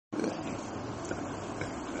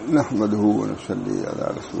نحمده ونصلي على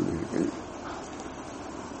رسوله الكريم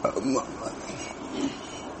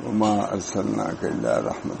وما أرسلناك إلا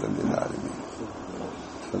رحمة للعالمين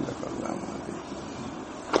صدق الله العظيم.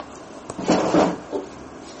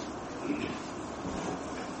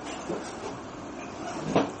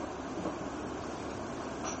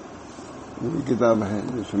 یہ کتاب ہے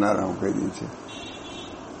جو سنا رہا ہوں کئی دن سے.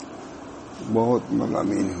 بہت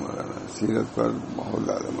مضامین ہے مولانا سیرت پر، بہت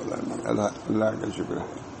زیادہ مضامین. اللہ کا شکر ہے.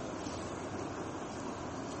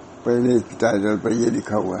 پہلے ٹائٹل پر یہ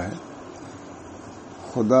لکھا ہوا ہے: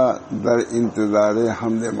 خدا در انتظار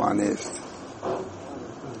حمد مانست،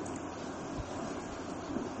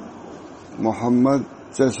 محمد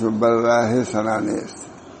چشم بر راہ سنانست.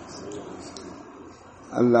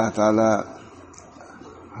 اللہ تعالی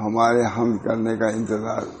ہمارے حمد کرنے کا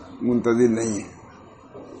منتظر نہیں ہے،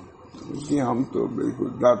 کیونکہ ہم تو بالکل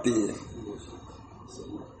ذاتی ہے،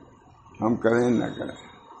 ہم کریں نہ کریں.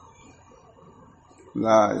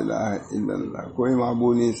 لا الہ الا اللہ، کوئی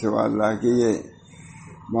معبود نہیں سوا اللہ کی. یہ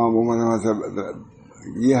محمد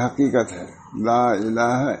یہ حقیقت ہے. لا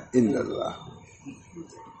الہ الا اللہ،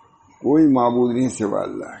 کوئی معبود نہیں سوا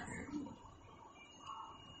اللہ کے.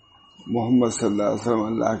 محمد صلی اللہ علیہ وسلم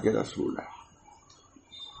اللہ کے رسول ہے،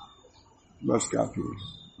 بس کافی ہے.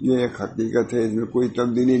 یہ ایک حقیقت ہے، اس میں کوئی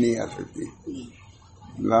تبدیلی نہیں آ سکتی.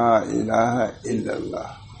 لا الہ الا اللہ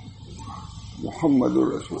محمد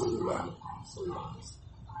رسول اللہ.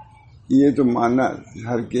 یہ تو ماننا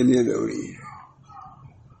ہر کے لیے ضروری ہے،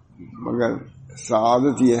 مگر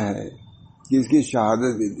سعادت یہ ہے کہ اس کی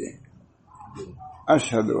شہادت بھی دیں.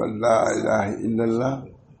 اشہد ان لا الہ الا اللہ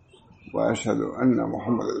و اشہد ان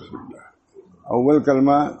محمد رسول اللہ. اول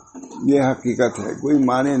کلمہ یہ حقیقت ہے. کوئی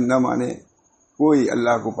مانے نہ مانے، کوئی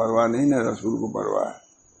اللہ کو پرواہ نہیں، نہ رسول کو پرواہ ہے.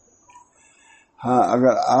 ہاں،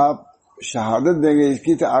 اگر آپ شہادت دیں گے اس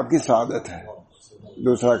کی تو آپ کی سعادت ہے.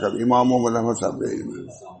 دوسرا کبھی امام محمد صاحب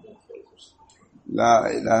لا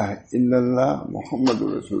الہ الا اللہ محمد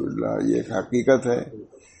رسول اللہ، یہ ایک حقیقت ہے.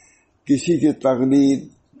 کسی کے تقلید،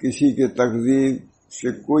 کسی کے تکذیب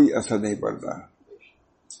سے کوئی اثر نہیں پڑتا،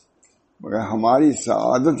 مگر ہماری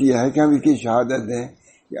سعادت یہ ہے کہ ہم اس کی شہادت دیں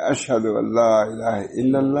کہ اشہد ان لا الہ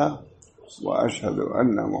الا اللہ واشہد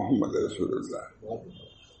ان محمد رسول اللہ.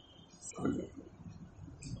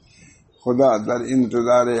 خدا در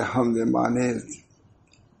انتظار حمد مانست،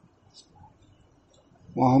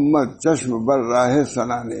 محمد چشم بر راہ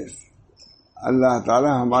سنانست. اللہ تعالی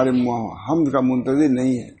ہمارے حمد کا منتظر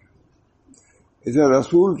نہیں ہے. اسے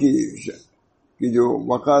رسول کی جو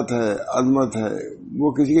وقت ہے، عظمت ہے، وہ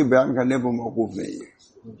کسی کے بیان کرنے پر موقوف نہیں ہے.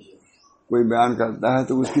 کوئی بیان کرتا ہے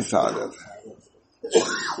تو اس کی سعادت ہے.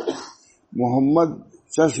 محمد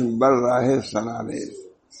چشم بر راہ سنانست.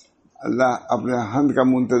 اللہ اپنے حمد کا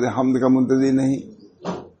منتظر نہیں،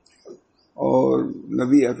 اور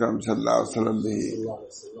نبی اکرم صلی اللہ علیہ وسلم بھی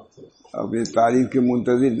اپنی تعریف کے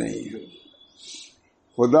منتظر نہیں ہے.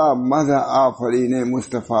 خدا مدح آفرین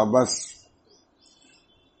مصطفیٰ بس،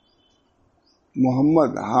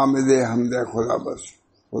 محمد حامد حمد خدا بس.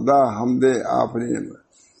 خدا حمد آفرین،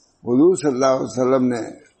 حضور صلی اللہ علیہ وسلم نے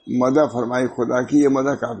مدح فرمائی خدا کی، یہ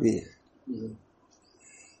مدح کافی ہے.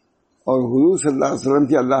 اور حضور صلی اللہ علیہ وسلم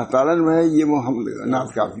کی اللہ تعالیٰ میں ہے، یہ محمد نعت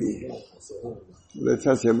کافی ہے.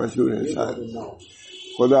 اچھا سے مشہور ہے شاید.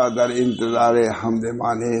 خدا در انتظار حمد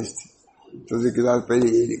مانست، تو ذکر پہلے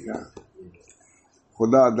یہ لکھا.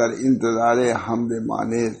 خدا در انتظار حمد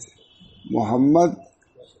مانست، محمد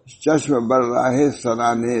چشم بر راہ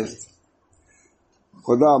سنانست.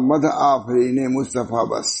 خدا مدح آفرین مصطفیٰ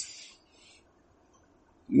بس،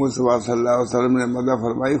 مصطفیٰ صلی اللہ علیہ وسلم نے مدح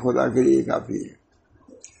فرمائی، خدا کے لیے کافی ہے.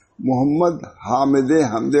 محمد حامد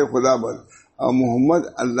حمد خدا بس، اور محمد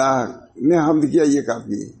اللہ نے حمد کیا، یہ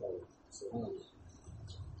کافی ہے.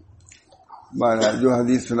 بارہ جو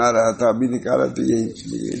حدیث سنا رہا تھا ابھی نکالا تو یہی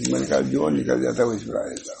میں نے کہا جو نکل جاتا وہ سنا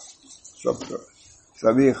دیتا ہوں.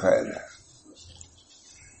 سبھی خیر ہے.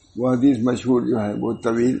 وہ حدیث مشہور جو ہے بہت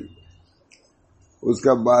طویل، اس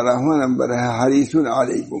کا 12واں نمبر ہے حریص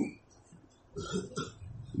علیکم.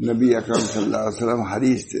 نبی اکرم صلی اللہ علیہ وسلم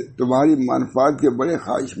حریص تھے، تمہاری منفعت کے بڑے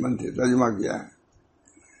خواہش مند تھے. ترجمہ کیا ہے؟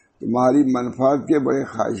 تمہاری منفعت کے بڑے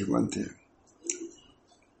خواہش مند تھے.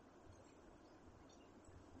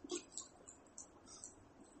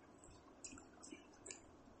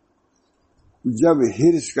 جب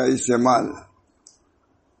حرص کا استعمال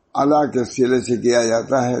اعلیٰ کے سلے سے کیا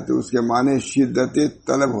جاتا ہے تو اس کے معنی شدت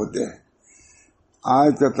طلب ہوتے ہیں.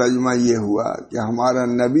 آج کا ترجمہ یہ ہوا کہ ہمارا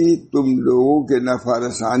نبی تم لوگوں کے نفع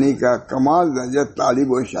رسانی کا کمال درجہ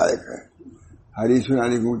طالب و شائق ہے. حریص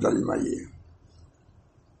علیکم ترجمہ یہ ہے.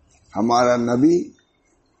 ہمارا نبی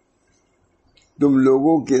تم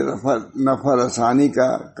لوگوں کے نفع رسانی کا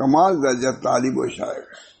کمال درجہ طالب و شائق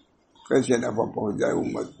ہے. کیسے نفع پہنچ جائے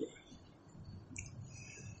امت کو.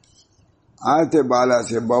 آیت بالا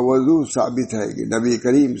سے باوضوح ثابت ہے کہ نبی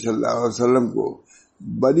کریم صلی اللہ علیہ وسلم کو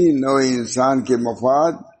بنی نوع انسان کے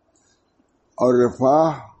مفاد اور رفاہ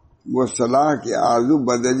و صلاح کے آرزو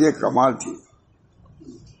بدرجہ کمال تھی.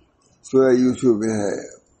 سورہ یوسف میں ہے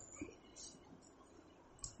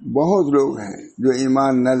بہت لوگ ہیں جو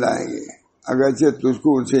ایمان نہ لائیں گے اگرچہ تجھ کو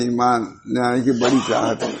ان سے ایمان لانے کی بڑی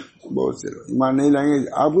چاہت ہے. بہت سے لوگ ایمان نہیں لائیں گے.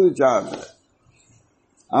 آپ کو چاہت ہے,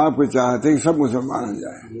 آپ کو چاہت ہے کہ سب مسلمان ہو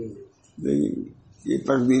جائیں, لیکن یہ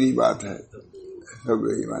تقدیری بات ہے, سب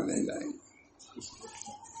لوگ ایمان نہیں لائیں گے.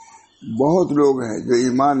 بہت لوگ ہیں جو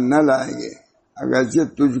ایمان نہ لائیں گے اگرچہ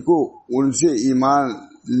تجھ کو ان سے ایمان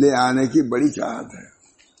لے آنے کی بڑی چاہت ہے.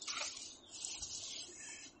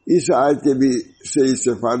 اس آیت کے بھی سے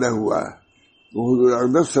استفادہ ہوا تو حضور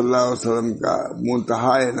اقدس صلی اللہ علیہ وسلم کا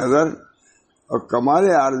منتہائے نظر اور کمال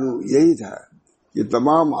آرزو یہی تھا کہ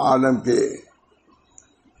تمام عالم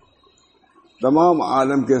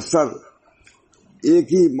کے سر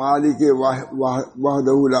ایک ہی مالک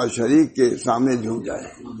وحدہ لا شریک کے سامنے جھک جائے.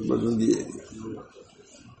 بس ان کی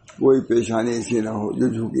کوئی پیشانی ایسی نہ ہو جو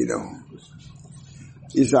جھکی نہ ہو.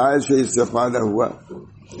 اس آیت سے استفادہ ہوا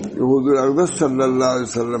کہ حضور اقدس صلی اللہ علیہ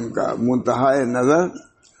وسلم کا منتہائے نظر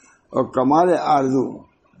اور کمال آرزو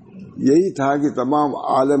یہی تھا کہ تمام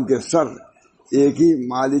عالم کے سر ایک ہی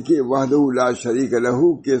مالک وحدہ لا شریک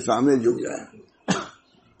لہو کے سامنے جھک جائے.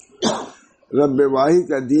 رب واحد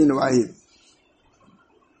کا دین واحد,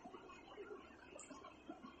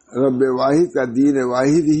 رب واحد کا دین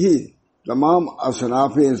واحد ہی تمام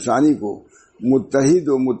اصناف انسانی کو متحد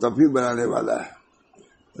و متفق بنانے والا ہے.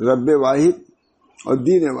 رب واحد اور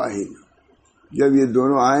دین واحد, جب یہ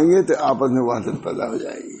دونوں آئیں گے تو آپس میں وحدت پیدا ہو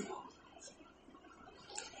جائے گی.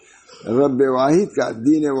 رب واحد کا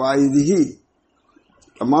دین واحد ہی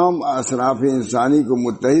تمام اصناف انسانی کو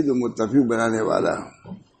متحد و متفق بنانے والا.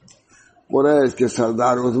 قریش کے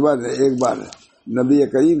سردار عتبہ نے ایک بار نبی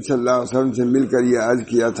کریم صلی اللہ علیہ وسلم سے مل کر یہ عرض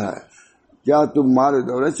کیا تھا, کیا تم مال و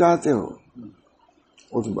دولت چاہتے ہو؟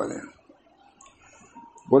 عتبہ نے,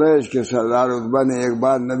 قریش کے سردار عتبہ نے ایک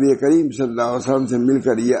بار نبی کریم صلی اللہ علیہ وسلم سے مل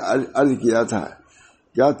کر یہ عرض کیا تھا,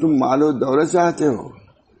 کیا تم مال و دولت چاہتے ہو؟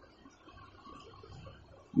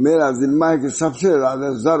 میرا ذمہ ہے کہ سب سے زیادہ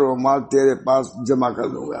زر و مال تیرے پاس جمع کر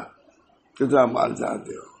دوں گا. کتنا مال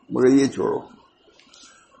چاہتے ہو؟ مگر یہ چھوڑو,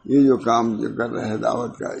 یہ جو کام جو کر رہے ہیں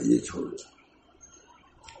دعوت کا, یہ چھوڑو.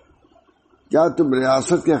 کیا تم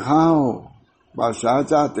ریاست کے خواہاں ہو, بادشاہ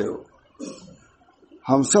چاہتے ہو؟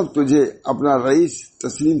 ہم سب تجھے اپنا رئیس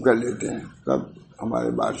تسلیم کر لیتے ہیں, تب ہمارے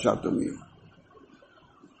بادشاہ تم ہی ہو.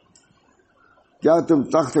 کیا تم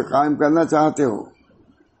تخت قائم کرنا چاہتے ہو؟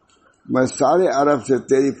 میں سارے عرب سے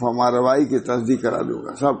تیری فرمانروائی کی تصدیق کرا دوں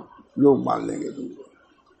گا, سب لوگ مان لیں گے تم کو.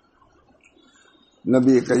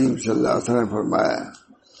 نبی کریم صلی اللہ علیہ وسلم نے فرمایا,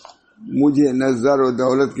 مجھے نہ زر و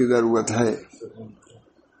دولت کی ضرورت ہے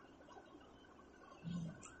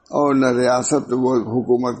اور نہ ریاست و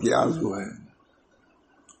حکومت کی آرزو ہے.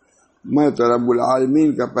 میں تو رب العالمین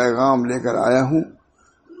کا پیغام لے کر آیا ہوں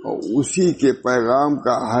اور اسی کے پیغام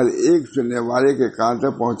کا ہر ایک سننے والے کے کان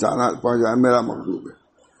تک پہنچانا میرا مقصود ہے,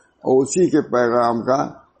 اور اسی کے پیغام کا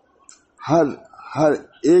ہر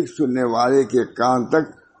ایک سننے والے کے کان تک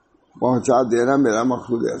پہنچا دینا میرا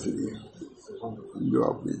مقصود ہے. اصلی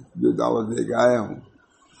جو دعوت لے کے آیا ہوں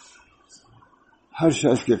ہر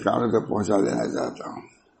شخص کے کانوں تک پہنچا دینا چاہتا ہوں.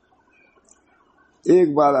 ایک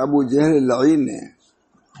بار ابو جہل لعین نے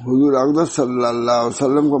حضور اقدس صلی اللہ علیہ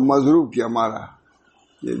وسلم کو مضروب کیا, مارا,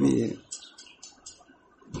 یہ بھی ہے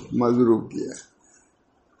مضروب کیا.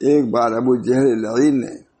 ایک بار ابو جہل لعین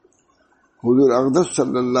نے حضور اقدس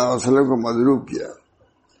صلی اللہ علیہ وسلم کو مضروب کیا.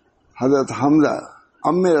 حضرت حمزہ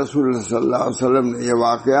ام رسول اللہ صلی اللہ علیہ وسلم نے یہ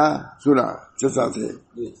واقعہ سنا, چچا تھے,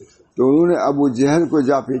 تو انہوں نے ابو جہل کو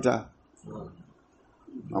جا پیٹا,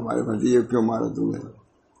 ہمارے بھتیجے کیوں مارا تم نے؟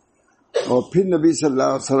 اور پھر نبی صلی اللہ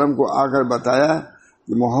علیہ وسلم کو آ کر بتایا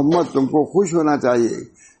کہ محمد تم کو خوش ہونا چاہیے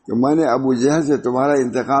کہ میں نے ابو جہل سے تمہارا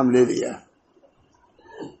انتقام لے لیا.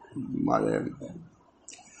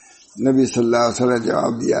 نبی صلی اللہ علیہ وسلم نے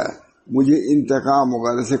جواب دیا, مجھے انتقام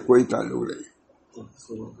وغیرہ سے کوئی تعلق نہیں.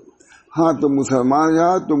 ہاں تم مسلمان ہو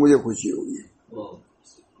جاؤ تو مجھے خوشی ہوگی.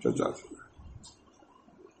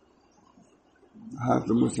 ہاں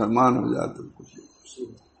تم مسلمان ہو جاؤ تو خوشی ہوگی.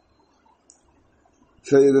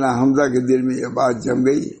 سیدنا حمزہ کے دل میں یہ بات جم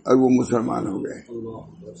گئی اور وہ مسلمان ہو گئے.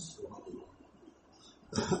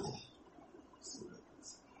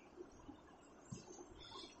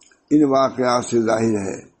 ان واقعات سے ظاہر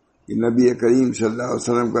ہے کہ نبی کریم صلی اللہ علیہ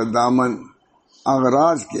وسلم کا دامن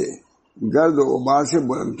اغراض کے گرد و غبار سے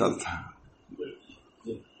بلند تر تھا۔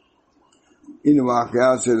 ان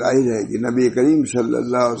واقعات سے ظاہر ہے کہ نبی کریم صلی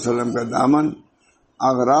اللہ علیہ وسلم کا دامن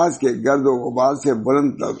اغراض کے گرد و غبار سے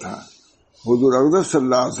بلند تر تھا۔ حضور اقدس صلی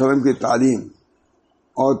اللہ علیہ وسلم کی تعلیم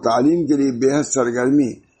اور تعلیم کے لیے بے حد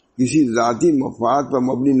سرگرمی کسی ذاتی مفاد پر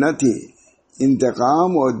مبنی نہ تھی۔ انتقام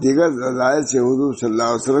اور دیگر رذائل سے حضور صلی اللہ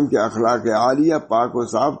علیہ وسلم کے اخلاق عالیہ پاک و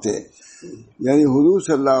صاف تھے، یعنی حضور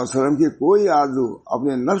صلی اللہ علیہ وسلم کی کوئی آرزو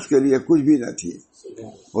اپنے نفس کے لیے کچھ بھی نہ تھی۔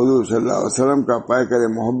 حضور صلی اللہ علیہ وسلم کا پیکر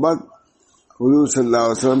محبت، حضور صلی اللہ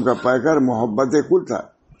علیہ وسلم کا پیکر محبت کل تھا،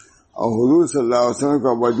 اور حضور صلی اللہ علیہ وسلم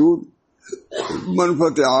کا وجود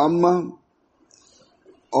منفعت عامہ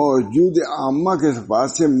اور جود عامہ کے صفات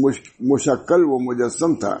سے مشکل و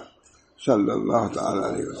مجسم تھا صلی اللہ تعالی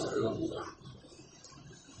علیہ وسلم۔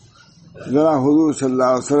 ذرا حضور صلی اللہ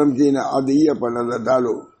علیہ وسلم کی ان عدیہ پر نظر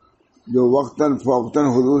ڈالو جو وقتاً فوقتاً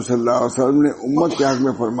حضور صلی اللہ علیہ وسلم نے امت کے حق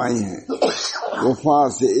میں فرمائی ہیں۔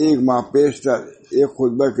 وفات سے ایک ماہ پیشتر ایک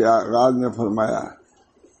خطبہ کے آغاز میں فرمایا،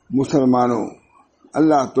 مسلمانوں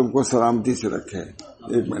اللہ تم کو سلامتی سے رکھے۔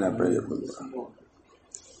 ایک مہینہ پہلے خطبہ،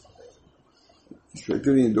 اس پہ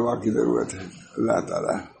کتنی دعا کی ضرورت ہے۔ اللہ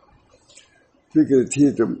تعالیٰ فکر تھی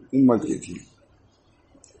تو امت کی تھی۔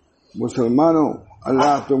 مسلمانوں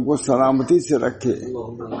اللہ تم کو سلامتی سے رکھے،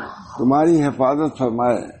 تمہاری حفاظت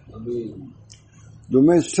فرمائے،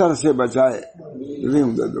 تمہیں شر سے بچائے۔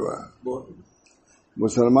 دعا،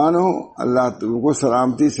 مسلمانوں اللہ تم کو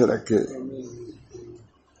سلامتی سے رکھے،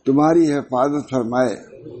 تمہاری حفاظت فرمائے،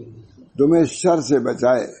 تمہیں شر سے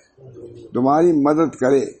بچائے، تمہاری مدد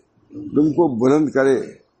کرے، تم کو بلند کرے،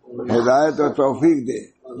 ہدایت اور توفیق دے،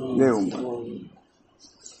 امت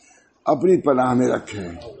اپنی پناہ میں رکھے۔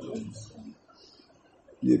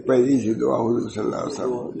 یہ پہلی سی دعا حضور صلی اللہ علیہ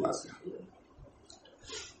وسلم۔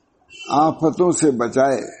 آفتوں سے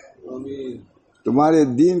بچائے، تمہارے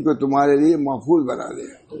دین کو تمہارے لیے محفوظ بنا دے۔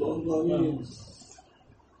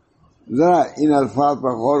 ذرا ان الفاظ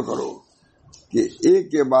پر غور کرو کہ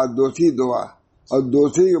ایک کے بعد دوسری دعا اور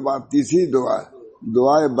دوسری کے بعد تیسری دعا،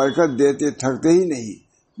 دعائیں برکت دیتے تھکتے ہی نہیں۔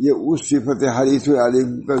 یہ اس صفت حریص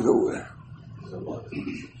علیکم کا ظہور ہے۔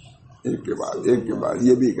 ایک کے بعد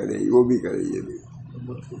یہ بھی کرے، وہ بھی کرے، یہ بھی۔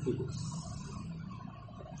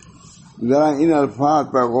 ذرا ان الفاظ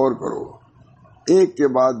پر غور کرو، ایک کے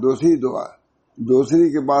بعد دوسری دعا، دوسری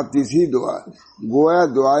کے بعد تیسری دعا، گویا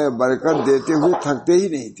دعائیں برکت دیتے ہوئے تھکتے ہی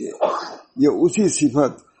نہیں تھے۔ یہ اسی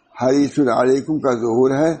صفت حریص علیکم کا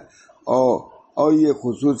ظہور ہے، اور یہ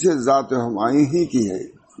خصوصیت ذات ہمایوں ہی کی ہے،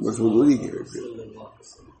 بس حضوری کی وجہ سے۔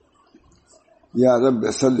 یا رب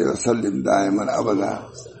صلی وسلم دائما ابدا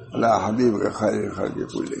علی حبیب کا خیر خلق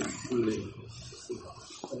کلہ۔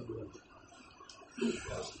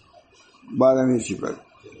 12ویں صفت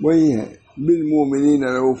وہی ہے، بالمومنین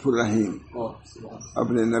رؤوف الرحیم۔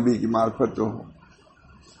 اپنے نبی کی معرفت تو ہو،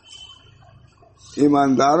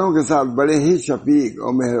 ایمانداروں کے ساتھ بڑے ہی شفیق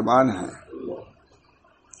اور مہربان ہیں۔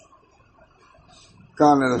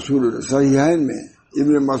 کان رسول صحیحین میں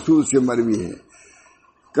ابن مسعود سے مروی ہے،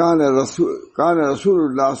 کان رسول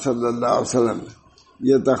اللہ صلی اللہ علیہ وسلم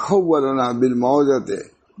یتخولنا بالموعظۃ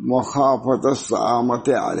مخافۃ الصعامۃ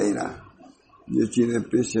علینا۔ یہ چیزیں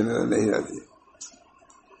پیش نظر نہیں رہتی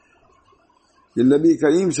کہ نبی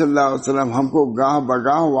کریم صلی اللہ علیہ وسلم ہم کو گاہ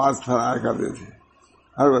بگاہ واز فرمایا کرتے تھے،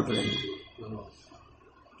 ہر وقت نہیں۔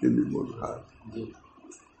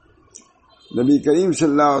 نبی کریم صلی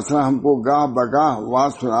اللہ علیہ وسلم ہم کو گاہ بگاہ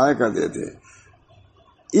واز سنایا کرتے تھے،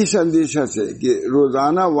 اس اندیشہ سے کہ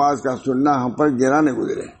روزانہ واز کا سننا ہم پر گرا نہ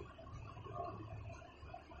گزرے۔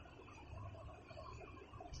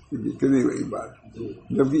 کتنی بڑی بات،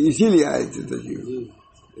 جبکہ اسی لیے آئے تھے تشریف۔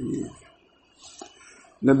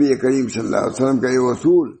 نبی کریم صلی اللہ علیہ وسلم کا یہ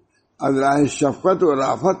اصول ازراہ شفقت و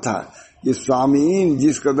رافت تھا کہ سامعین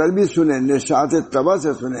جس قدر بھی سنیں نشاط طبع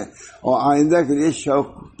سے سنیں، اور آئندہ کے لیے شوق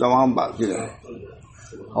تمام باقی رہے،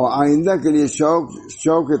 اور آئندہ کے لیے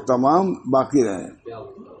شوق تمام باقی رہے۔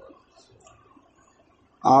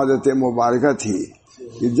 عادت مبارکہ تھی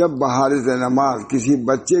کہ جب بحالت نماز کسی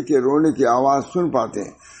بچے کے رونے کی آواز سن پاتے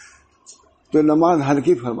تو نماز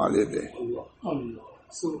ہلکی فرما دیتے۔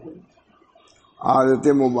 عادت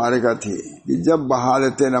مبارکہ تھی کہ جب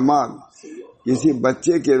بحالت نماز کسی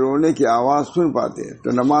بچے کے رونے کی آواز سن پاتے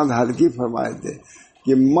تو نماز ہلکی فرمائے تھے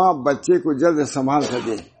کہ ماں بچے کو جلد سنبھال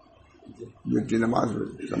سکے، بیٹی نماز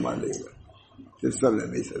سنبھال لے گا۔ سب نے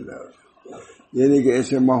نہیں سجا، یہ نہیں کہ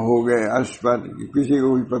ایسے ماں ہو گئے عرش پر کسی کو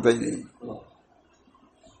کچھ پتہ ہی نہیں۔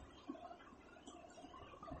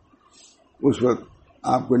 اس وقت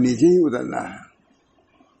آپ کو نیچے ہی اترنا ہے۔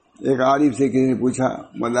 ایک عارف سے کسی نے پوچھا،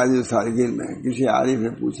 مدارج السالکین میں کسی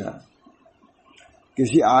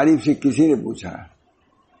عارف سے کسی نے پوچھا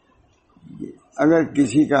اگر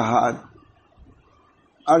کسی کا ہاتھ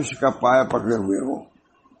عرش کا پایا پکڑے ہوئے ہو،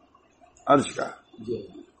 عرش کا،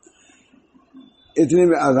 اتنے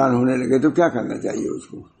میں اذان ہونے لگے تو کیا کرنا چاہیے اس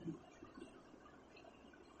کو؟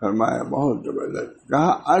 فرمایا بہت زبردست،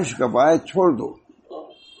 کہا عرش کا پایا چھوڑ دو،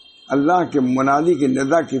 اللہ کے منادی کی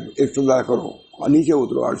ندا کی اقتدا کرو اور نیچے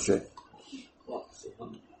اترو عرش سے.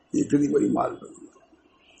 یہ کتنی بڑی مال بنی.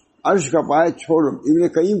 عرش کا پایا چھوڑ دو، ابن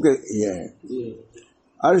قیم کا یہ ہے،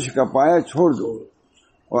 عرش کا پایا چھوڑ دو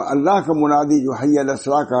اور اللہ کا منادی جو حی علی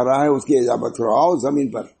الصلاۃ کہہ رہا ہے اس کی اجابت کرو، آؤ زمین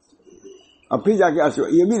پر. اب پھر جا کے عرش،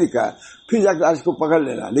 یہ بھی لکھا ہے پھر جا کے عرش کو پکڑ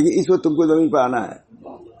لینا، لیکن اس وقت تم کو زمین پر آنا ہے.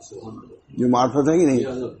 یہ معرفت ہے کہ نہیں؟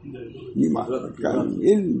 یہ معرفت کا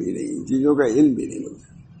علم بھی نہیں، چیزوں کا علم بھی نہیں ہوتا،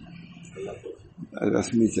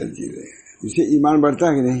 رسمی چل چیزیں. اس سے ایمان بڑھتا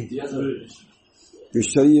ہے کہ نہیں؟ کہ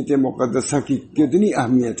شریعت مقدسہ کی کتنی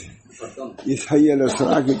اہمیت ہے، اس حی علی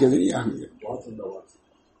الصلاۃ کی کتنی اہمیت.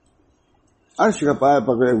 عرش کا پایا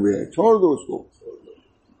پکڑے ہوئے ہے، چھوڑ دو اس کو،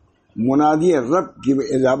 منادی رب کی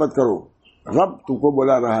اجابت کرو، رب تم کو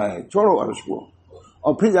بلا رہا ہے، چھوڑو عرش کو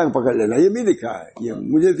اور پھر جا کے پکڑ لینا. یہ بھی لکھا ہے، یہ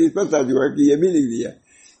مجھے تو اس پر تعجب ہے کہ یہ بھی لکھ دیا.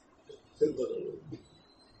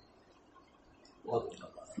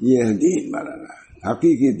 یہ ہے دین مولانا،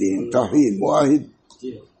 حقیقی دین، توحید، واحد.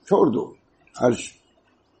 چھوڑ دو عرش.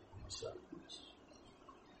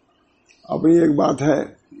 اپنی ایک بات ہے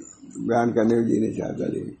بیان کرنے کی نہیں چاہتا،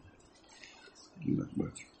 لیکن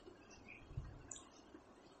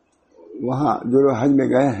وہاں جو لوگ حج میں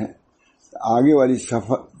گئے ہیں آگے والی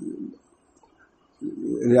سفر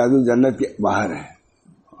ریاض الجنت کے باہر ہے.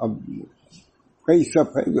 اب کئی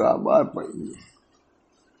صف ہیں جو آپ باہر پڑیں گے،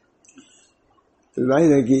 تو ظاہر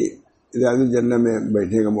ہے کہ ریاض الجنت میں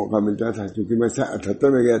بیٹھنے کا موقع ملتا تھا. چونکہ میں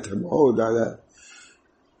 78 میں گیا تھا، بہت زیادہ.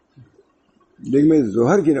 لیکن میں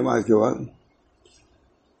ظہر کی نماز کے بعد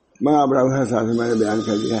میں ابراہیم صاحب سے میں نے بیان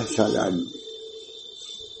کر دیا، شاہجہاں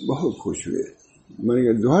بہت خوش ہوئے. میں نے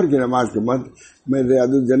کہا ظہر کی نماز کے بعد میں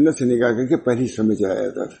ریاض الجنت سے نکال کر کے پہلی صف میں چلا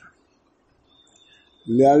جاتا تھا.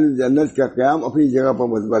 ریاض الجنت کا قیام اپنی جگہ پر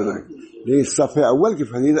متبر ہے، لیکن صف اول کی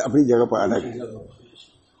فضیلت اپنی جگہ پر الگ ہے.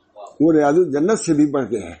 وہ ریاض الجنت سے بھی بڑھ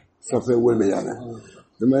کے ہے صف اول میں جانا.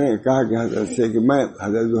 تو میں نے کہا کہ حضرت سے کہ میں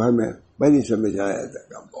حضرت ظہر میں پہلی صف میں چلا جاتا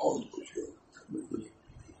تھا. بہت خوش ہوئے.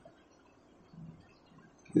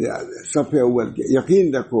 صف اول کے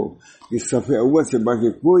یقین رکھو کہ صف اول سے بڑھ کے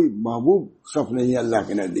کوئی محبوب صف نہیں ہے اللہ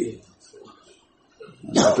کے نزدیک.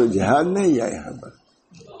 تو جہاد نہیں ہے یہاں پر،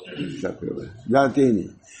 صف اول جاتے ہی نہیں.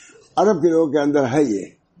 عرب کے لوگوں کے اندر ہے یہ،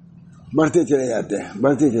 بڑھتے چلے جاتے ہیں،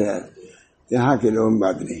 بڑھتے چلے جاتے ہیں. یہاں کے لوگوں میں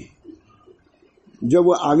بات نہیں. جب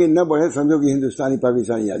وہ آگے نہ بڑھے سمجھو کہ ہندوستانی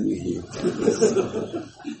پاکستانی آدمی ہے.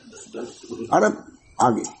 عرب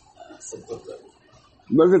آگے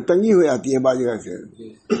بلکہ تنگی ہو جاتی ہے بعض جگہ سے.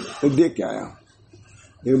 دیکھ کے آیا ہوں،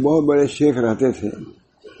 ایک بہت بڑے شیخ رہتے تھے،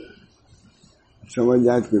 سمجھ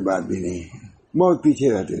جائے کوئی بات بھی نہیں، بہت پیچھے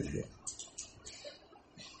رہتے تھے.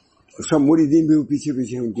 سب مریدین بھی پیچھے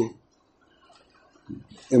پیچھے. ان کے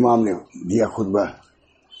امام نے دیا خطبہ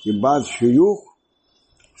کہ بعض شیوخ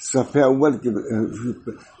صف اول کی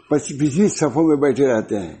پچھلی صفوں میں بیٹھے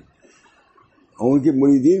رہتے ہیں اور ان کے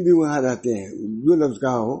مریدین بھی وہاں رہتے ہیں. جو لفظ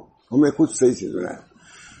کہا ہو ہمیں خود صحیح سے سنا ہے.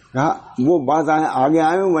 کہا وہ بات آگے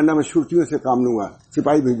آئے ہوں ورنہ میں شرطیوں سے کام لوں گا،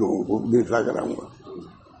 سپاہی بھیجوں کو داخلہ کراؤں گا.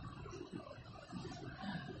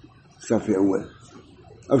 صف اول.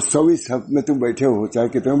 اب 100 صف میں تم بیٹھے ہو، چاہے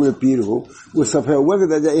کتنے بڑے پیر ہو، وہ صف اول کا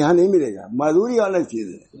درجہ یہاں نہیں ملے گا. معذوری الگ چیز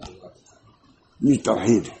ہے، یہ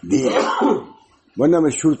توحید دین. ورنہ میں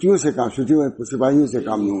شرطیوں سے سپاہیوں سے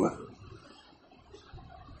کام لوں گا.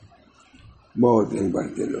 بہت نہیں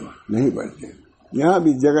بڑھتے لوگ، نہیں بڑھتے. یہاں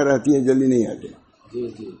بھی جگہ رہتی ہے، جلدی نہیں آتے.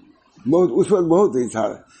 بہت اس وقت بہت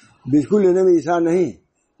ایثار، بالکل لینے میں ایثار نہیں،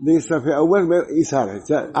 لیکن صف اول میں ایثار ہے.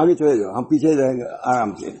 آگے چلے جاؤ، ہم پیچھے رہیں گے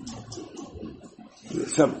آرام سے.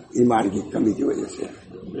 سب ایمان کی کمی کی وجہ سے.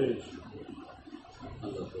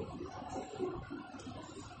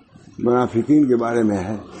 منافقین کے بارے میں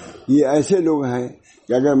ہے، یہ ایسے لوگ ہیں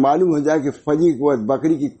کہ اگر معلوم ہو جائے کہ فجر کے وقت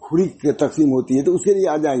بکری کی کھڑی کی تقسیم ہوتی ہے تو اس کے لیے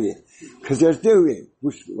آ جائیں گے کھچڑتے ہوئے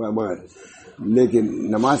کچھ بغیر، لیکن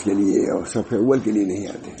نماز کے لیے اور صف اول کے لیے نہیں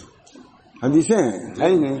آتے. حدیثیں ہیں، ہے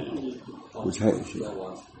ہی نہیں کچھ ہے.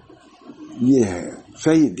 یہ ہے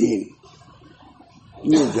صحیح دین،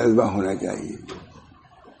 یہ جذبہ ہونا چاہیے.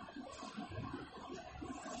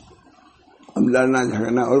 اب لڑنا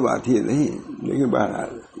جھگڑنا اور بات ہی نہیں، لیکن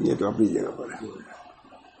بہرحال یہ تو اپنی جگہ پر ہے.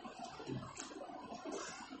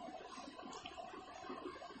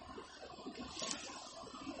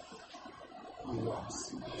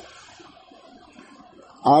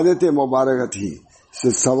 عادت مبارکہ تھی سے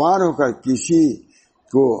سوار ہو کر کسی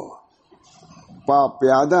کو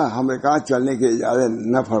پیادہ ہم رکعت چلنے کی اجازت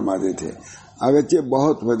نہ فرماتے تھے، اگرچہ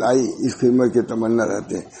بہت فدائی اس خدمت کی تمنا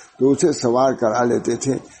رہتے تو اسے سوار کرا لیتے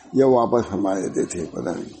تھے یا واپس فرما دیتے تھے. پتہ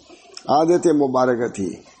نہیں عادت مبارکہ تھی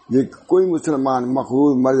کہ کوئی مسلمان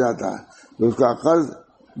مقروض مر جاتا تو اس کا قرض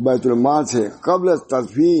بیت المال سے قبل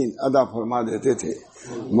تدفین ادا فرما دیتے تھے،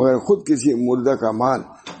 مگر خود کسی مردہ کا مال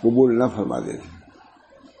قبول نہ فرما دیتے.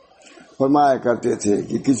 فرمایا کرتے تھے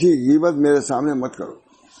کہ کسی غیبت میرے سامنے مت کرو،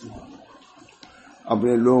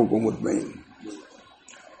 اپنے لوگوں کو مطمئن.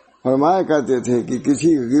 فرمایا کرتے تھے کہ کسی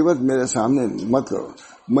غیبت میرے سامنے مت کرو،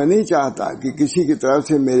 میں نہیں چاہتا کہ کسی کی طرف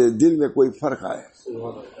سے میرے دل میں کوئی فرق آئے.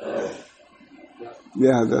 یہ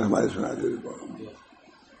حضرت ہمارے سناتے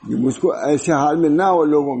کہ مجھ کو ایسے حال میں نہ ہو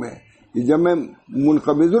لوگوں میں کہ جب میں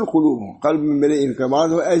منقبض القلوب ہوں، قلب میں میرے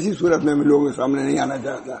انقباض ہو، ایسی صورت میں لوگوں کے سامنے نہیں آنا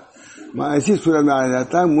چاہتا. میں ایسی صورت میں آنا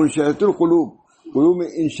چاہتا ہوں منشرۃ القلوب، قلوب میں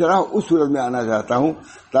انشراح اس صورت میں آنا چاہتا ہوں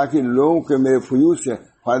تاکہ لوگوں کے میرے فیوض سے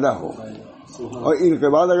فائدہ ہو. اور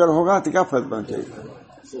انقباض اگر ہوگا تو کیا فرق پہنچے گا؟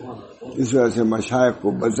 اس وجہ سے مشائخ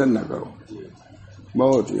کو بزن نہ کرو،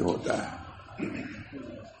 بہت ہی ہوتا ہے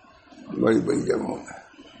بڑی بڑی جگہوں میں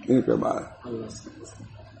انقباض.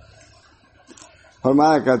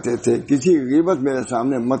 فرمایا کرتے تھے کسی غیبت میرے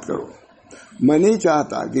سامنے مت کرو، میں نہیں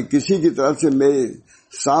چاہتا کہ کسی کی طرف سے میرے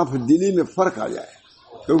صاف دلی میں فرق آ جائے،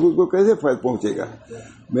 کیونکہ اس کو کیسے فرق پہنچے گا؟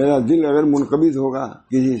 میرا دل اگر منقبض ہوگا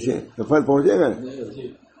کسی سے تو فرق پہنچے گا.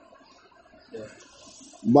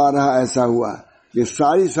 بارہ ایسا ہوا کہ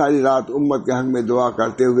ساری رات امت کے حق میں دعا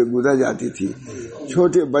کرتے ہوئے گزر جاتی تھی.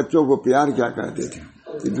 چھوٹے بچوں کو پیار کیا کرتے تھے،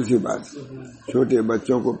 یہ دوسری بات، چھوٹے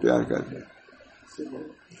بچوں کو پیار کرتے،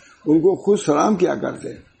 ان کو خود سلام کیا کرتے.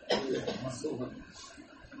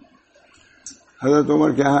 حضرت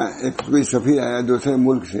عمر کے ہاں ایک کوئی سفیر آیا دوسرے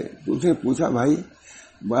ملک سے، تو اس نے پوچھا بھائی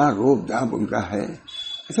بڑا روب داب ان کا ہے،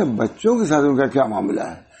 اچھا بچوں کے ساتھ ان کا کیا معاملہ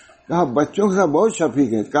ہے؟ کہا بچوں کے ساتھ بہت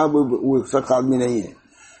شفیق ہے. کہا وہ سخت آدمی نہیں ہے،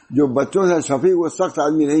 جو بچوں سے شفیق وہ سخت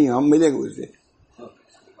آدمی نہیں ہے، ہم ملیں گے اسے.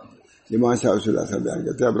 امام شاہ رسول اللہ صاحب بیان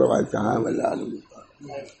کرتے اب روایت کہاں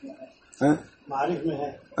ہے؟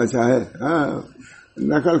 اچھا ہے، ہاں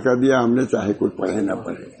نقل کر دیا ہم نے، چاہے کوئی پڑھے نہ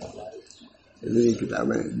پڑھے.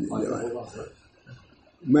 کتابیں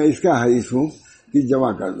میں اس کا حریص ہوں کہ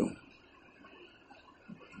جمع کر دوں.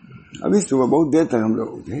 ابھی صبح بہت دیر تک ہم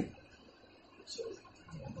لوگ اٹھے.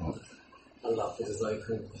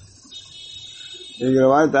 ایک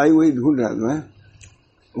روایت آئی وہی ڈھونڈ رہا تھا میں.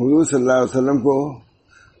 حضور صلی اللہ علیہ وسلم کو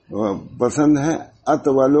پسند ہے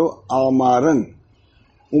اطول اعمارن،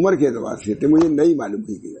 عمر کے اعتبار سے تھے، مجھے نہیں معلوم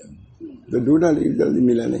تھی تو ڈھونڈا لیکن جلدی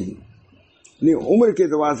ملا نہیں. عمر کے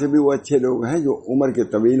اعتبار سے بھی وہ اچھے لوگ ہیں جو عمر کے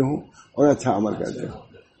طویل ہوں اور اچھا عمل کرتے ہوں.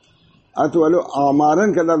 اطول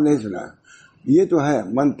اعمارن کا لفظ نہیں سنا، یہ تو ہے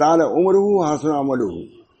من طال عمرہ حسن عملہ،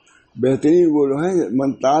 بہترین وہ لوگ ہیں من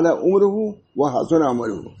طال عمرہ و حسن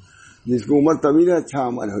عملہ، جس کو عمر طویل ہے اچھا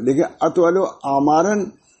عمل ہو. لیکن اطول اعمارن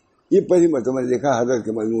یہ پہلی مرتبہ میں دیکھا حضرت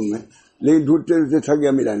کے مضمون میں، لیکن ڈھونڈتے ڈھونڈتے تھک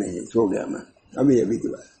گیا، ملا نہیں، سو گیا میں ابھی کی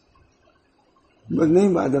بات. بس نہیں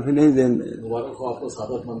بات ہے پھر نہیں ذہن میں.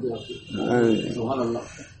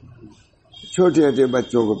 چھوٹے چھوٹے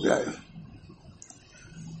بچوں کو پیار،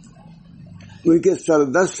 ان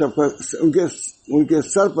کے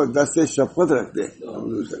سر پر دست شفقت رکھتے ہیں.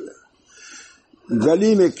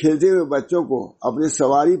 گلی میں کھیلتے ہوئے بچوں کو اپنی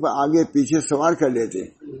سواری پر آگے پیچھے سوار کر لیتے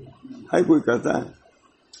ہے، کوئی کرتا ہے.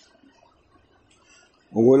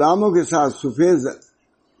 غلاموں کے ساتھ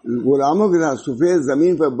سفید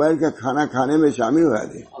زمین پر بیٹھ کر کھانا کھانے میں شامل ہو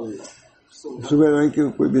جاتے. سفید زمین کی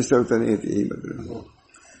کوئی بھی سرت نہیں تھی، یہی مطلب.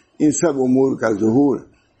 ان سب امور کا ظہور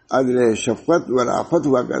عدل شفقت و رافت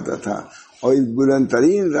ہوا کرتا تھا، اور اس بلند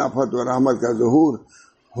ترین رافت و رحمت کا ظہور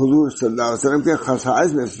حضور صلی اللہ علیہ وسلم کے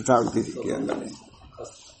خصائص میں سے تھا کے اندر.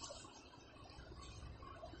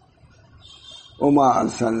 وما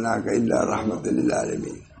ارسلناک الا رحمۃ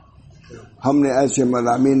للعالمین، ہم نے ایسے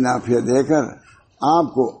مضامین نافیہ دے کر آپ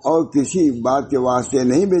کو اور کسی بات کے واسطے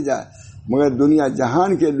نہیں بھیجا مگر دنیا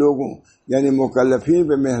جہان کے لوگوں یعنی مکلفین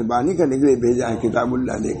پہ مہربانی کرنے کے لیے بھیجا ہے، کتاب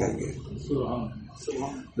اللہ دے کر کے.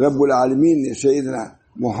 رب العالمین نے سیدنا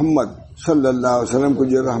محمد صلی اللہ علیہ وسلم کو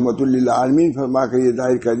جو رحمت للعالمین فرما کر یہ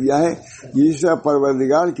ظاہر کر دیا ہے جس طرح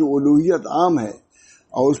پروردگار کی الوہیت عام ہے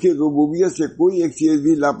اور اس کی ربوبیت سے کوئی ایک چیز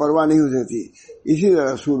بھی لاپرواہ نہیں ہو سکتی، اسی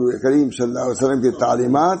طرح رسول کریم صلی اللہ علیہ وسلم کی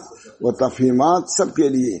تعلیمات و تفہیمات سب کے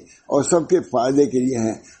لیے اور سب کے فائدے کے لیے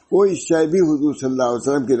ہیں. کوئی شے بھی حضور صلی اللہ علیہ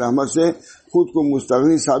وسلم کی رحمت سے خود کو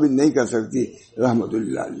مستغنی ثابت نہیں کر سکتی. رحمت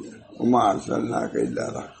للعالمین. وما ارسلناک الا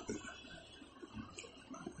رحمۃ.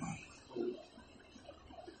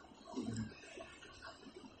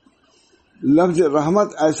 لفظ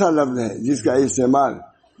رحمت ایسا لفظ ہے جس کا استعمال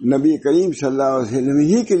نبی کریم صلی اللہ علیہ وسلم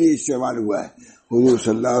ہی کے لیے استعمال ہوا ہے، حضور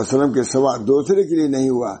صلی اللہ علیہ وسلم کے سوا دوسرے کے لیے نہیں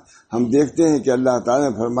ہوا۔ ہم دیکھتے ہیں کہ اللہ تعالیٰ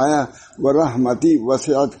نے فرمایا وَرَحْمَتِي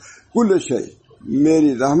وَسِعَتْ كُلَّ شَيْءٍ،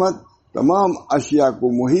 میری رحمت تمام اشیاء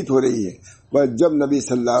کو محیط ہو رہی ہے۔ پر جب نبی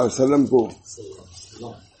صلی اللہ علیہ وسلم کو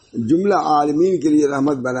جملہ عالمین کے لیے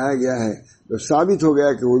رحمت بنایا گیا ہے تو ثابت ہو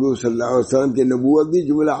گیا کہ حضور صلی اللہ علیہ وسلم کی نبوت بھی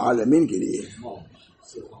جملہ عالمین کے لیے ہے۔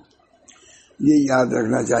 یہ یاد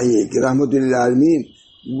رکھنا چاہیے کہ رحمت للعالمین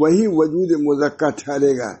وہی وجود مزکہ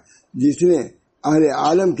ٹھہرے گا جس نے اہل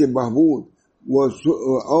عالم کے بہبود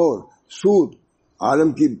اور سود،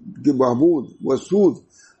 عالم کی بہبود و سود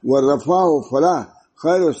و رفع و فلاح،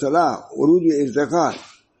 خیر و صلاح، عروج و ارتقاء،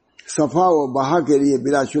 صفا و بہا کے لیے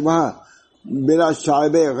بلا شبہ، بلا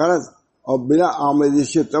شائب غرض اور بلا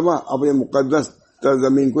آمیزش طبع اپنے مقدس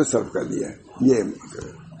زمین کو صرف کر دیا۔ یہ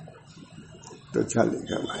تو اچھا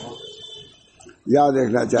لکھا بھائی، یاد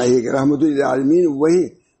رکھنا چاہیے کہ رحمت للعالمین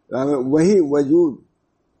وہی وجود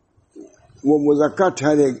وہ مزکہ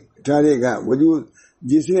ٹھہرے گا وجود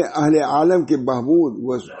جس نے اہل عالم کے بہبود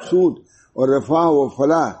و سود اور رفع و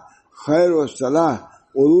فلاح، خیر و صلاح،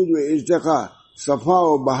 عروج و ارتقاء، صفا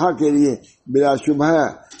و بہا کے لیے بلا شبہ،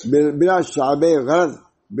 بلا شعب غرض،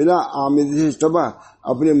 بلا آمیزش طبع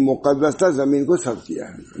اپنے مقدس زمین کو صرف کیا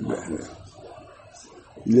ہے،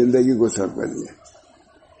 زندگی کو صرف کر دیا،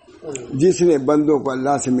 جس نے بندوں کو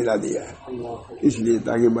اللہ سے ملا دیا ہے، اس لیے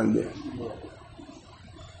تاکہ بندے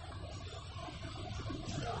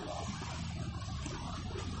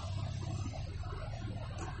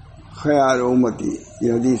خیال امتی،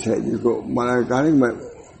 یہ حدیث ہے جس کو مولانا نے کہا کہ میں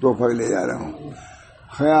تحفہ لے جا رہا ہوں،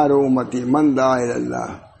 خیال امتی من دعا الی اللہ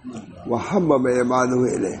وحبب عبادہ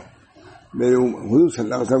الیہ، میرے حضور صلی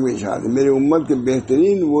اللہ علیہ وسلم کی ارشاد ہے میری امت کے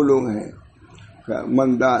بہترین وہ لوگ ہیں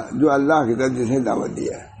من دعا، جو اللہ کی طرف جس نے دعوت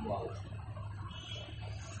دیا ہے۔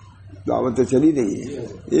 دعوت تو چلی رہی ہے،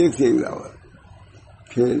 ایک سے ایک دعوت،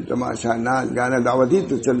 کھیل تماشا ناچ گانا، دعوت ہی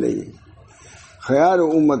تو چل رہی ہے۔ خیال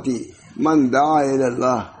امتی من دعا الی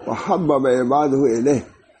اللہ وحبب عبادہ الیہ،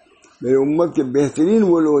 میری امت کے بہترین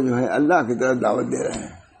وہ لوگ جو ہیں اللہ کی طرف دعوت دے رہے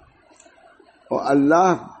ہیں اور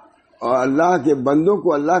اللہ کے بندوں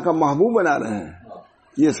کو اللہ کا محبوب بنا رہے ہیں،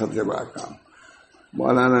 یہ سب سے بڑا کام۔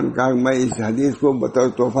 مولانا نے کہا میں اس حدیث کو بطور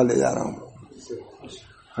تحفہ لے جا رہا ہوں،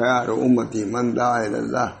 خیال امتی من دعا الی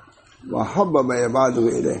اللہ وحبب عبادہ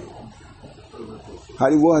الیہ،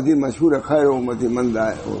 خالی وہ حدیث مشہور ہے خیر امتی من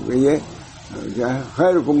دعا، یہ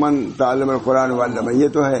خیر کو من تعلم القرآن وعلمہ، یہ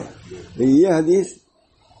تو ہے، یہ حدیث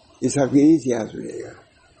اس حقیقی سے یہاں سنے گا۔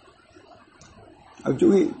 اب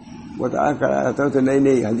چونکہ بتایا کرا رہتا ہوں تو نئی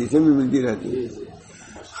نئی حدیثیں بھی ملتی رہتی ہیں۔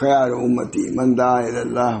 خیال امتی من دعا الی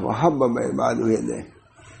اللہ وحبب عبادہ الیہ،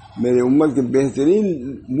 میرے امت کے بہترین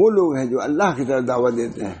وہ لوگ ہیں جو اللہ کی طرف دعوت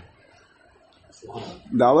دیتے ہیں۔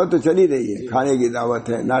 دعوت تو چلی رہی ہے، کھانے کی دعوت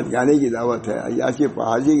ہے، ناچ گانے کی دعوت ہے، عیاشی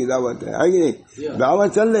پہاجی کی دعوت ہے کہ نہیں؟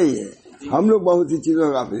 دعوت چل رہی ہے، ہم لوگ بہت سی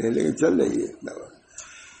چیزوں کا آپ ہیں لیکن چل رہی ہے دعوت،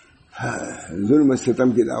 ظلم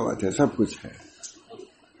ستم کی دعوت ہے، سب کچھ ہے۔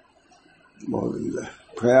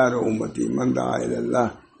 خیال امتی من دعا الی اللہ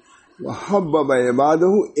وحبب عبادہ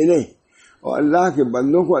الیہ، اور اللہ کے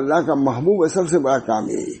بندوں کو اللہ کا محبوب ہے، سب سے بڑا کام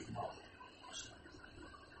یہی ہے۔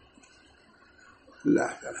 اللہ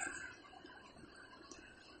تعالی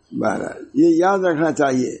بہرحال یہ یاد رکھنا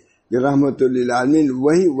چاہیے کہ رحمت للعالمین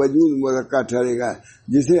وہی وجود مزکہ ٹھہرے گا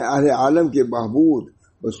جس نے اہل عالم کے بہبود،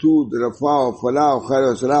 وسود، رفع و فلاح و خیر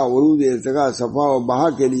و صلاح، عروج ارتقاء، صفا و بہا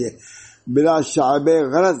کے لیے بلا شعب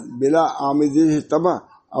غرض، بلا آمیزش طبع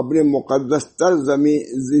اپنے مقدس تر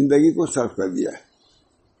زندگی کو صرف کر دیا ہے۔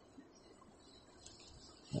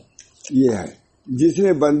 یہ ہے جس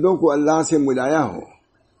نے بندوں کو اللہ سے ملایا ہو،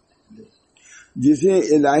 جس نے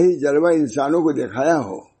الہی جلوہ انسانوں کو دکھایا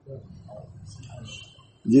ہو،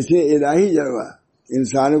 جس نے الہی جلوہ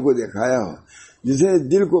انسانوں کو دکھایا ہو، جس نے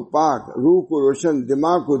دل کو پاک، روح کو روشن،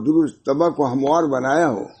 دماغ کو درست، طبع کو ہموار بنایا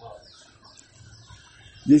ہو،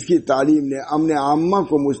 جس کی تعلیم نے امن عامہ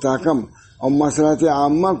کو مستحکم اور مصلحت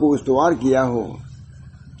عامہ کو استوار کیا ہو،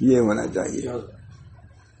 یہ ہونا چاہیے۔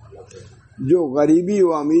 جو غریبی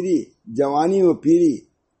و امیری، جوانی و پیری،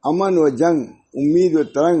 امن و جنگ، امید و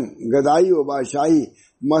ترنگ، گدائی و بادشاہی،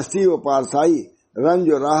 مستی و پارسائی،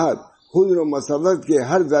 رنج و راحت، حزن و مسرت کے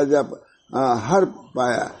ہر درجہ ہر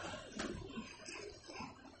پایا،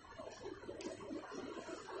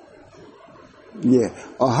 یہ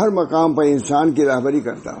اور ہر مقام پر انسان کی رہبری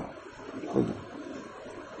کرتا ہوں،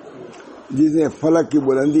 جس نے فلک کی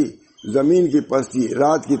بلندی، زمین کی پستی،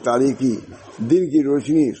 رات کی تاریکی، دن کی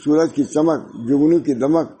روشنی، سورج کی چمک، جگنو کی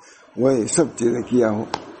دمک، وہ سب چیزیں کیا ہو،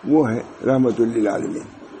 وہ ہے رحمت للعالمین۔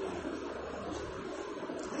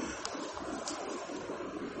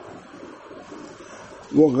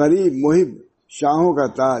 وہ غریب محب شاہوں کا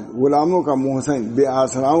تاج، غلاموں کا محسن، بے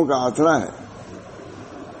آسراؤں کا آسرا ہے۔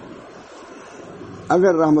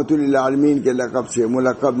 اگر رحمت للعالمین کے لقب سے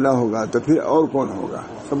ملقب نہ ہوگا تو پھر اور کون ہوگا؟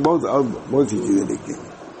 سب بہت سی چیزیں لکھتے ہیں۔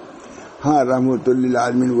 ہاں، رحمت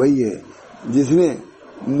للعالمین وہی ہے جس نے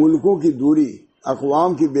ملکوں کی دوری،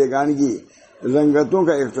 اقوام کی بیگانگی، رنگتوں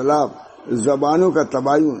کا اختلاف، زبانوں کا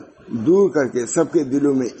تباین دور کر کے سب کے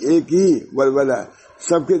دلوں میں ایک ہی ولولہ،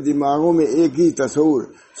 سب کے دماغوں میں ایک ہی تصور،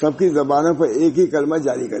 سب کی زبانوں پر ایک ہی کلمہ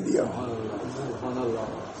جاری کر دیا۔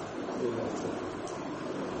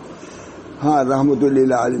 ہاں، رحمت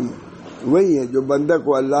للعالمین وہی ہے جو بندہ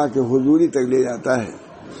کو اللہ کے حضوری تک لے جاتا ہے،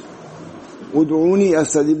 ادعونی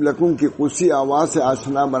استجب لکم کی قدسی آواز سے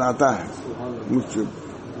آشنا بناتا ہے۔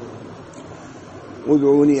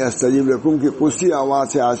 ادعونی استجب لکم کی قدسی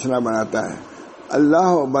آواز سے آشنا بناتا ہے۔ اللہ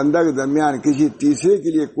اور بندہ کے درمیان کسی تیسرے کے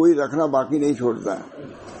لیے کوئی رکھنا باقی نہیں چھوڑتا۔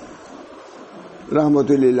 رحمت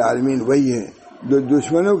للعالمین وہی ہے جو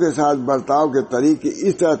دشمنوں کے ساتھ برتاؤ کے طریقے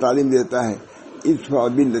اس طرح تعلیم دیتا ہے، ادفع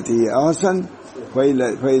بالتی ہی احسن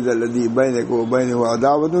فاذا الذی بینک وبینہ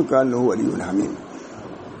عداوۃ کانہ ولی حمیم۔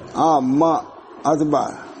 ماں اتبا،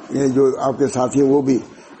 یہ جو آپ کے ساتھی وہ بھی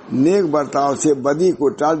نیک برتاؤ سے بدی کو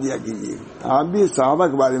ٹال دیا کیجیے۔ آپ بھی صحابہ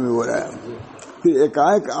کے بارے میں ہو رہا ہے، پھر ایک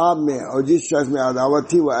آپ میں اور جس شخص میں عداوت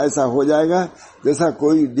تھی وہ ایسا ہو جائے گا جیسا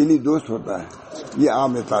کوئی دلی دوست ہوتا ہے۔ یہ آپ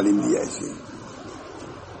نے تعلیم دیا اسے۔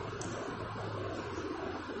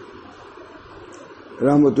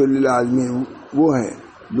 رحمت للعالمین وہ ہے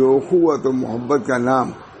جو اخوت و محبت کا نام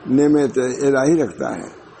نعمت الہی رکھتا ہے۔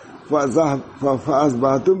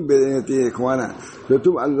 فَأَصْبَحْتُمْ بِنِعْمَتِهِ إِخْوَانًا، تو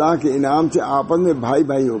تم اللہ کے انعام سے آپس میں بھائی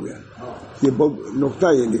بھائی ہو گئے۔ یہ بہت نقطہ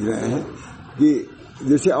یہ لکھ رہے ہیں کہ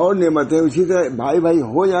جیسے اور نعمت ہے اسی طرح بھائی بھائی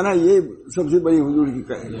ہو جانا، یہ سب سے بڑی حضور کی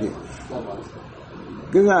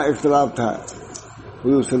کتنا اختلاف تھا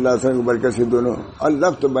حضور صلی اللہ علیہ وسلم کی برکت سے دونوں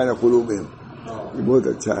الفت بین قلوبہم۔ یہ بہت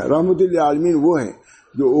اچھا ہے۔ رحمت للعالمین وہ ہے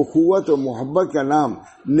جو اخوت و محبت کا نام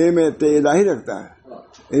نعمت الہی رکھتا ہے،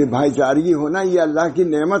 یعنی بھائی چارگی ہونا یہ اللہ کی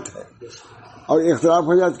نعمت ہے، اور اختلاف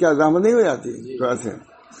ہو جاتا کیا رحمت نہیں ہو جاتی؟ تھوڑا سا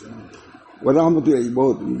وہ رحمت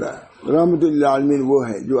بہت عمدہ ہے۔ رحمت للعالمین وہ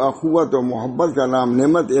ہے جو اخوت و محبت کا نام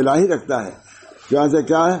نعمت الہی رکھتا ہے۔ یہاں سے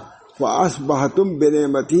کیا ہے؟ فَأَصْبَحْتُمْ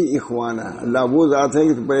بِنِعْمَتِهِ إِخْوَانًا، اللہ وہ ذات ہے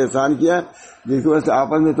کہ تم پر احسان کیا جس کی وجہ سے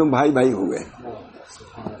آپس میں تم بھائی بھائی ہو گئے۔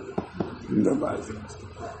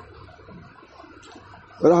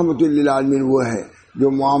 رحمت للعالمین وہ ہے جو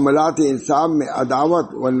معاملات انصاف میں عداوت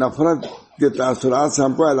و نفرت کے تاثرات سے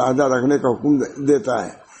ہم کو علیحدہ رکھنے کا حکم دیتا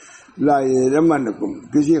ہے۔ لا یجرمنکم،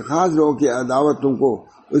 کسی خاص لوگوں کی عداوت تم کو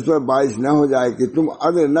اس پر باعث نہ ہو جائے کہ تم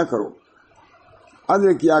عدل نہ کرو۔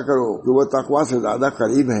 عدل کیا کرو کہ وہ تقوی سے زیادہ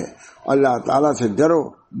قریب ہے۔ اللہ تعالیٰ سے ڈرو،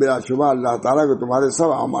 بلا شبہ اللہ تعالیٰ کو تمہارے سب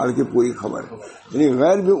اعمال کی پوری خبر ہے، یعنی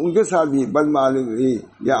غیر بھی ان کے ساتھ بھی بدمعاشی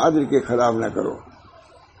یا عدل کے خلاف نہ کرو۔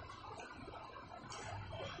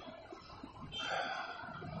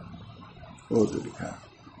 وہ تو لکھا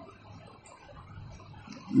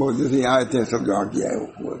بہت جیسے آئے تھے سب جہاں کیا ہے وہ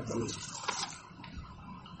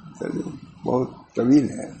بہت طویل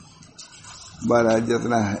ہے، بارہ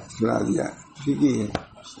جتنا ہے سنا دیا ٹھیک ہی ہے۔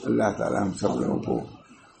 اللہ تعالیٰ ہم سب لوگوں کو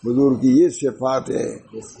حضور کی یہ صفات ہے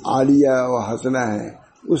عالیہ و حسنہ ہے،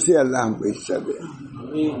 اس سے اللہ ہم کو حصہ دے۔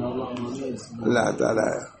 اللہ تعالیٰ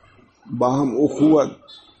باہم اخوت،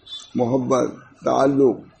 محبت،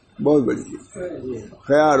 تعلق بہت بڑی چیز ہے۔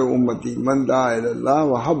 خیار امتی من دعا الی اللہ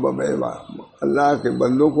وحبب الیہ، اللہ کے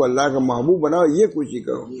بندوں کو اللہ کا محبوب بناؤ، یہ کوشش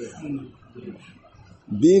کرو۔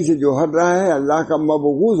 دین سے جو ہٹ رہا ہے اللہ کا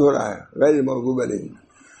مبغوض ہو رہا ہے، غیر محبوب علیہ۔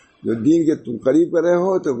 جو دین کے تم قریب کر رہے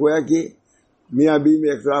ہو تو گویا کہ میاں بیوی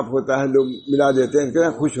میں اختلاف ہوتا ہے، لوگ ملا دیتے ہیں، کتنا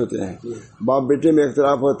خوش ہوتے ہیں۔ باپ بیٹے میں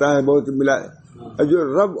اختلاف ہوتا ہے، بہت ملا۔ جو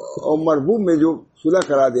رب اور مربوب میں جو صلح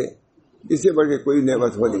کرا دے، اس سے بڑھ کے کوئی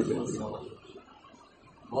نعمت ہو نہیں سکتی۔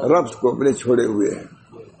 رب کو اپنے چھوڑے ہوئے ہیں۔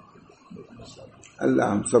 اللہ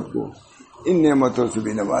ہم سب کو ان نعمتوں سے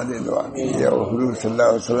بھی نوازے، دعا کیجیے۔ اور حضور صلی اللہ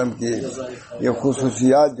علیہ وسلم کی یہ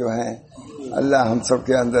خصوصیات جو ہیں اللہ ہم سب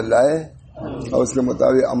کے اندر لائے اور اس کے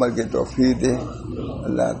مطابق عمل کی توفیق دے۔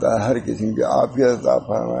 اللہ تعالیٰ ہر قسم کی عافیت عطا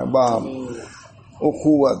فرمائے۔ باہم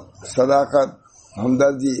اخوت، صداقت،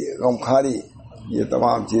 ہمدردی، غمخواری، یہ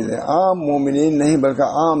تمام چیزیں عام مومنین نہیں بلکہ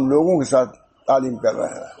عام لوگوں کے ساتھ تعلیم کر رہا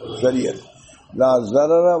ہے شریعت۔ لا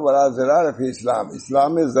ضرر ولا ضرار فی اسلام، اسلام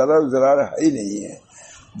میں ضرر ضرار ہے ہی نہیں ہے۔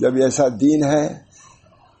 جب ایسا دین ہے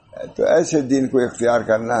تو ایسے دین کو اختیار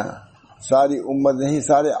کرنا ساری امت نہیں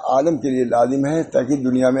سارے عالم کے لیے لازم ہے، تاکہ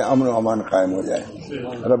دنیا میں امن و امان قائم ہو جائے۔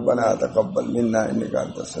 ربنا تقبل منا انک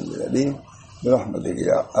انت السمیع العلیم برحمتک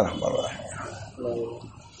یا ارحم الراحمین۔